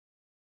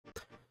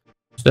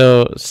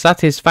So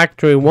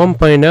Satisfactory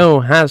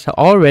 1.0 has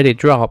already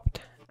dropped,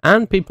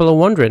 and people are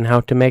wondering how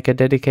to make a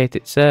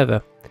dedicated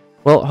server.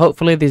 Well,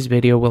 hopefully this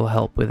video will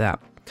help with that.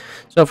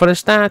 So for the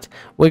start,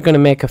 we're going to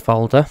make a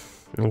folder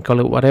and call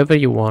it whatever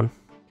you want.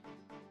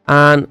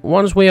 And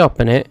once we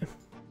open it,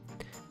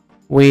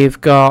 we've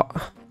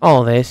got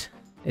all this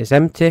is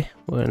empty.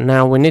 Well,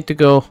 now we need to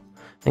go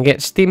and get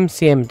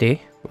steamcmd,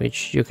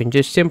 which you can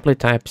just simply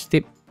type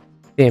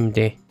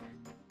steamcmd,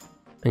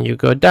 and you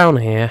go down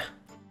here,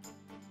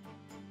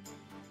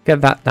 get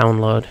that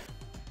download.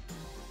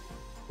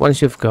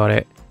 Once you've got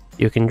it,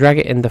 you can drag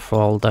it in the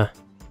folder,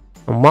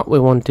 and what we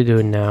want to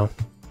do now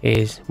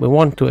is we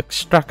want to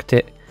extract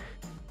it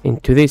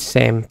into this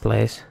same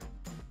place.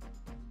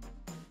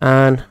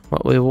 And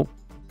what we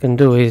can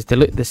do is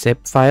delete the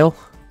zip file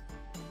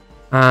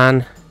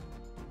and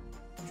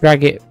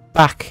drag it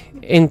back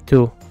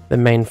into the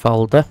main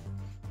folder.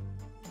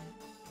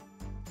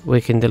 We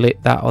can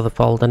delete that other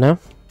folder now.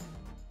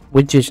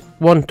 We just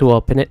want to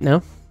open it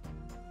now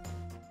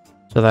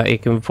so that you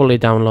can fully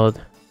download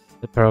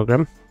the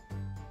program.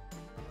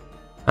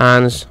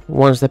 And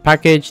once the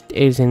package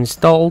is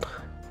installed,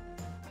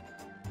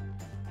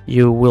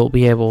 you will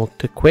be able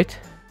to quit,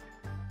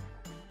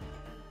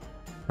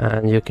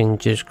 and you can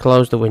just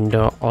close the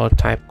window or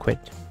type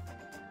quit.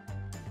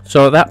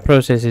 So that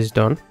process is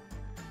done.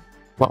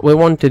 What we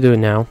want to do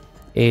now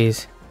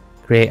is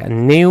create a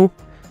new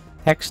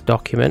text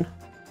document,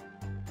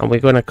 and we're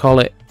going to call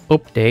it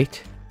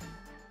update,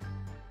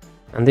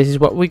 and this is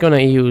what we're going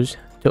to use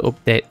to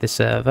update the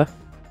server.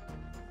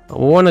 What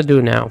we want to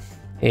do now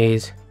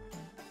is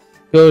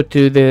go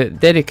to the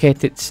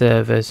dedicated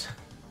servers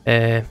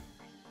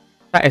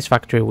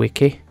Satisfactory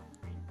Wiki,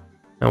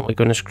 and we're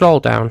going to scroll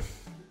down.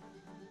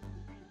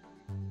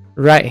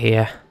 Right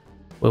here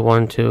we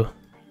want to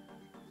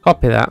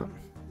copy that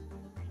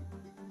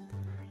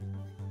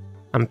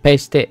and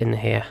paste it in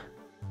here.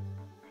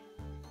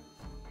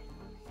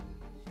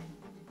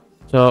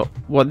 So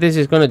what this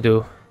is going to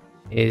do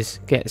is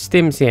get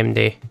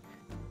steamcmd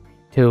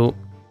to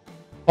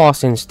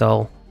force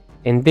install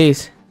in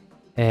this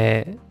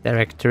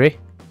directory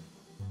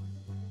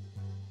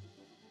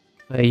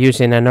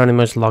using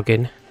anonymous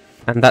login,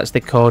 and that's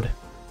the code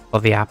for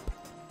the app.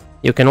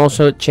 You can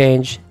also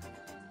change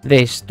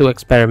this to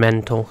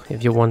experimental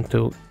if you want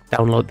to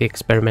download the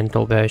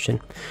experimental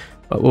version.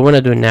 What we want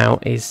to do now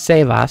is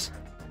save as,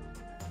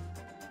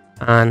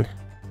 and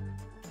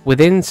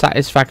within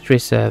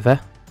SatisfactoryServer,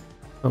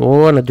 what we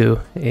want to do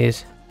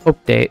is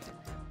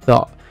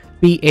update.bat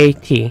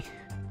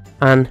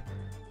and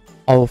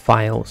all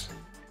files.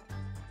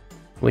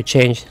 We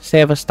change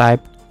save as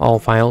type all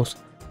files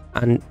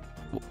and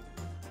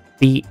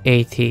bat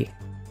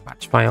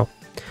batch file.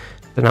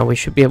 So now we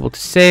should be able to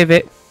save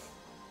it,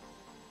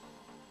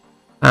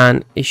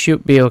 and it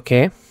should be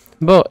okay.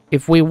 But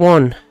if we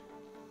want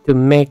to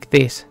make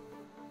this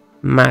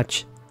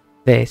match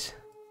this,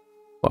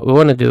 what we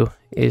want to do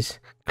is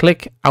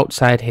click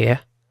outside here,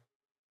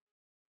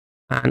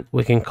 and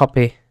we can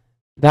copy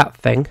that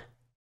thing,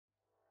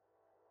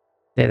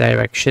 the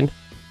direction,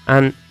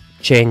 and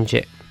change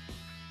it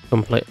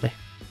completely.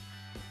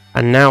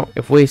 And now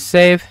if we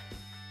save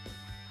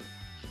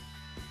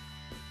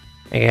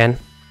again,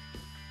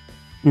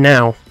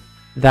 now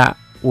that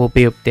will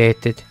be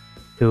updated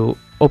to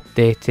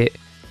update it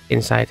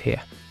inside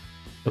here.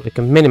 So we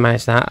can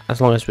minimize that as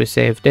long as we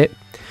saved it.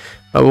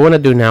 What we want to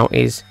do now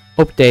is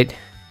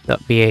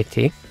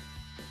update.bat,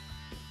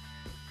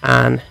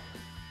 and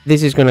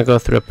this is going to go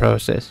through a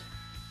process.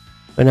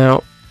 But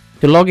now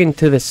to log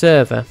into the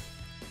server,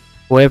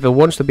 whoever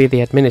wants to be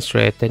the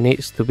administrator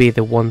needs to be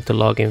the one to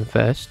log in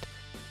first.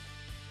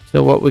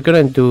 So what we're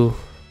going to do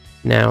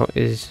now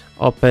is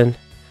open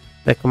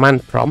the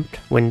command prompt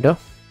window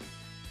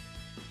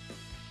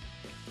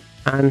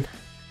and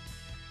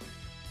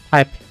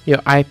type your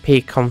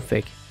IP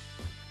config,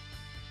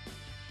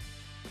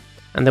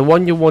 and the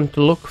one you want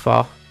to look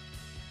for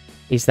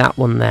is that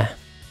one there.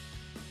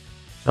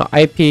 So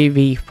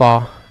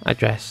IPv4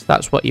 address,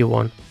 that's what you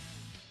want,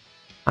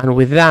 and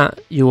with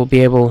that you will be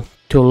able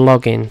to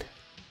log in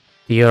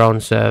to your own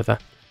server.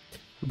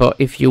 But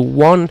if you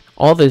want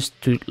others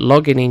to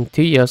log in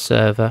into your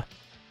server,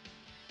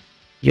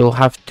 you'll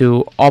have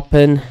to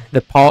open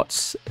the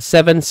ports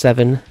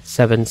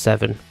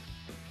 7777,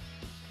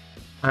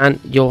 and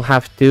you'll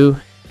have to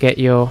get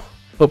your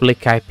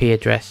public IP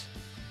address.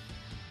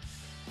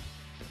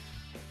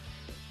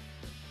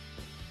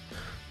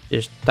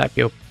 Just type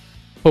your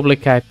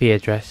public IP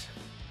address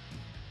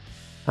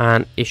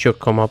and it should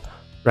come up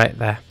right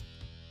there.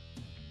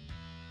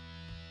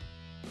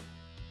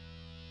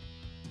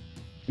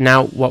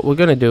 Now what we're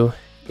going to do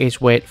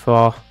is wait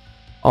for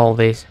all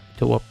this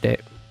to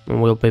update,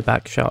 and we'll be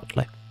back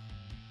shortly.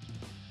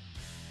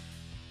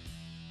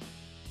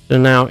 So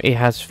now it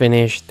has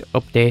finished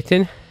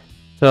updating.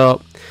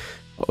 So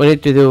what we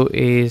need to do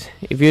is,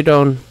 if you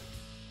don't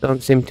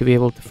seem to be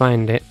able to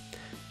find it,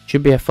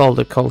 should be a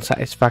folder called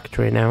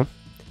Satisfactory now.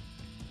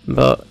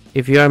 But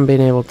if you haven't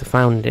been able to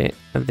find it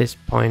at this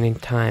point in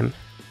time,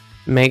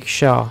 make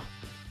sure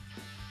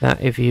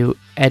that if you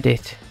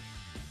edit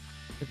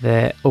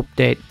the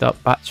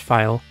update.bat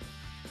file,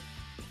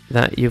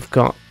 that you've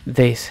got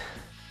this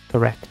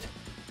correct.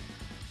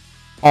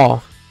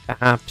 Or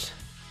perhaps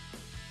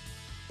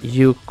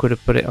you could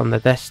have put it on the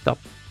desktop.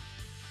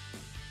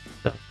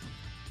 So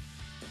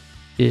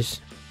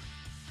just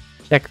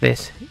check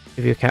this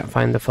if you can't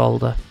find the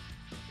folder,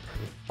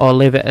 or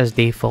leave it as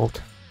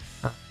default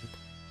and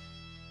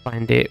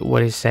find it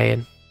what it's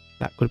saying.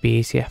 That could be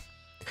easier.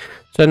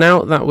 So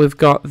now that we've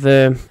got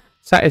the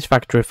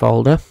Satisfactory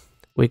folder,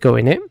 we go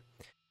in it,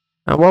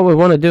 and what we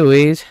want to do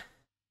is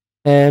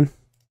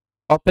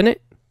open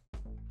it.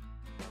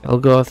 It'll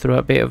go through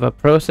a bit of a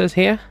process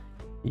here.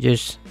 You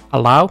just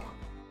allow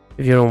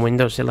if you're on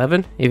Windows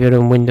 11. If you're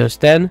on Windows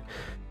 10,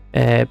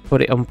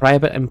 put it on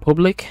private and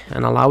public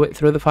and allow it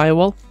through the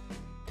firewall.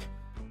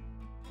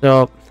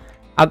 So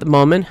at the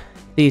moment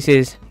this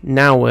is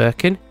now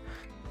working.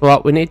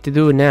 What we need to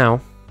do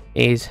now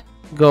is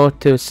go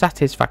to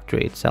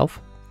Satisfactory itself.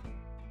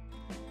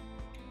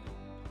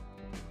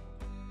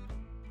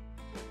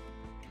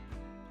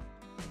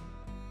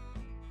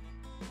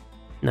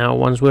 Now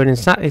once we're in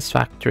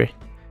Satisfactory,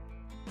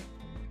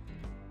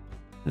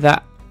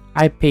 that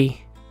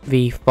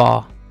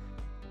IPv4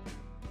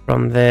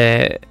 from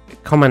the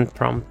command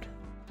prompt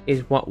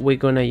is what we're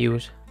gonna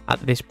use at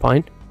this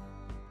point.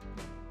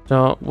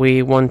 So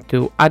we want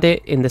to add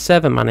it in the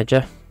server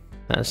manager.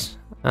 That's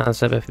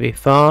server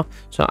v4.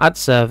 So add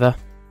server.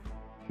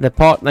 The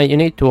port that you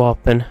need to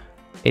open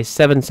is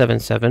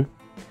 777.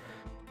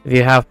 If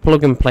you have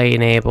plug and play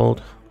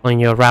enabled on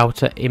your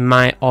router, it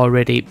might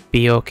already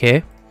be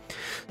okay.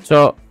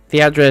 So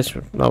the address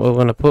that we're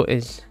going to put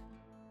is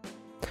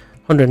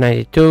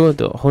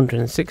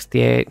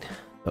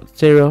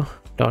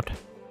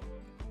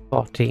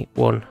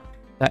 192.168.0.41.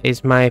 That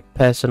is my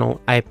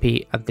personal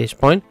IP at this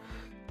point.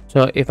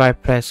 So if I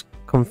press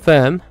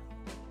confirm,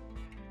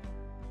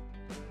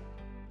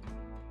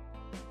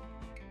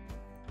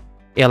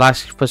 it'll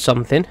ask for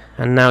something,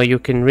 and now you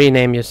can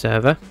rename your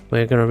server.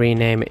 We're going to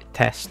rename it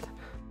test,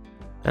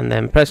 and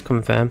then press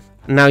confirm.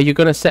 Now you're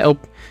going to set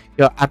up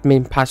your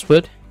admin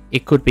password.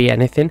 It could be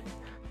anything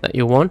that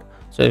you want.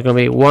 So it's going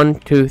to be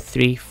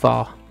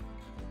 1234,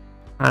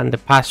 and the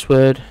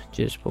password,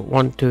 just put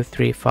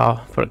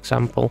 1234 for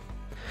example,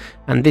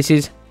 and this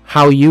is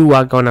how you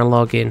are going to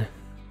log in,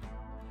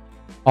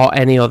 or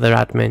any other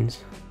admins.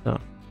 So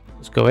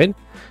let's go in.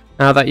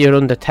 Now that you're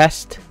under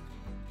test,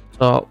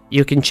 so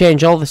you can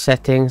change all the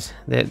settings.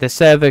 The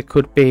server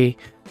could be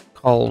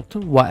called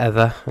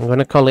whatever. I'm going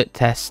to call it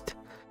test.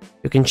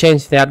 You can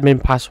change the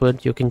admin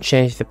password. You can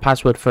change the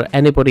password for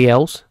anybody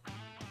else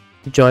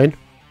to join.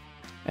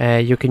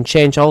 You can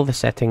change all the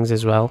settings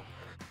as well.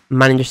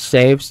 Manage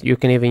saves. You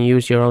can even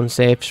use your own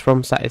saves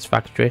from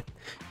Satisfactory.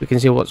 You can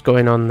see what's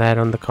going on there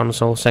on the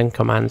console. Send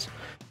commands.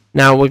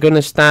 Now we're going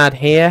to start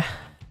here.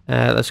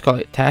 Let's call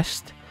it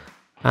test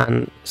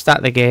and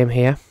start the game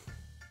here.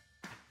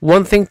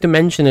 One thing to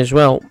mention as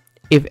well,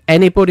 if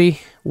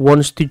anybody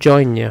wants to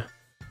join you,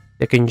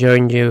 they can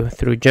join you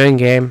through join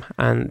game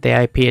and the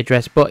IP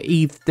address, but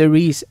if there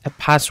is a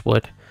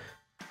password,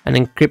 an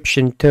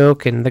encryption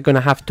token, they're going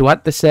to have to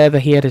add the server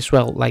here as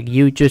well, like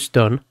you just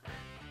done,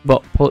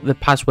 but put the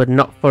password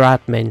not for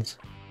admins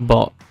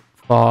but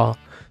for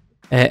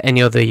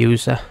any other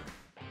user.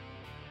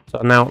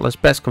 So now let's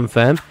press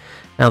confirm.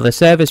 Now the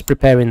server is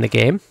preparing the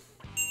game.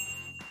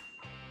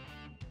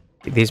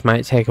 This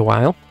might take a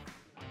while,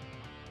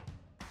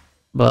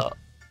 but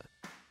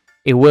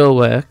it will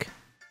work.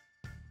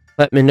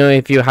 Let me know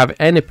if you have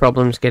any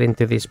problems getting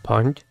to this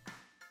point.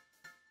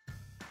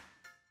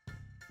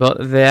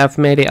 But they have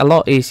made it a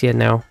lot easier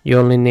now. You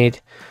only need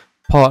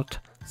port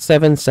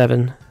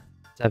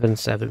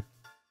 7777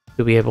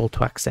 to be able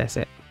to access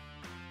it.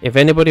 If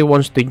anybody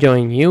wants to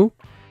join you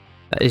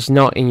that is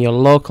not in your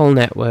local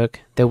network,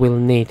 they will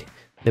need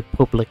the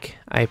public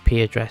IP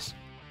address.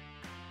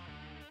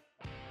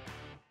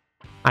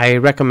 I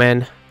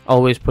recommend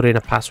always put in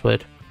a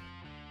password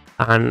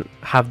and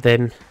have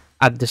them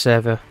add the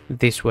server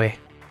this way.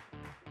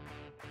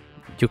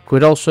 You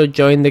could also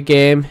join the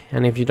game,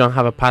 and if you don't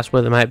have a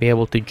password, they might be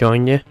able to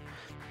join you.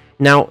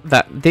 Now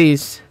that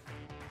this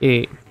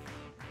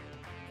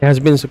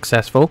has been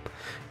successful,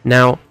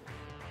 now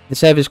the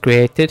server is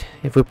created.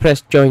 If we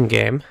press join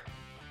game,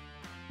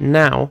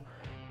 now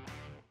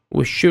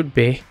we should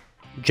be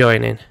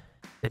joining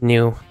the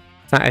new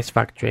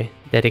Satisfactory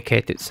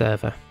dedicated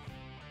server.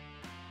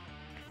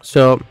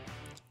 So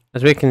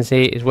as we can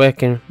see, it's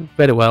working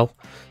very well,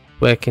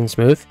 working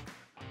smooth,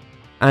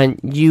 and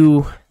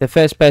you, the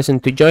first person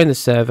to join the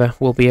server,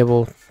 will be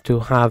able to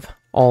have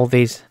all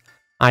these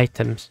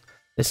items.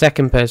 The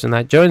second person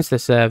that joins the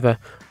server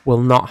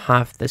will not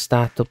have the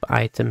startup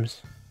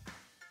items.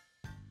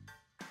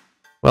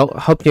 Well, I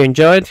hope you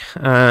enjoyed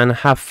and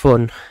have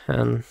fun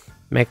and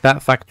make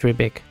that factory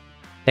big.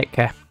 Take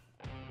care.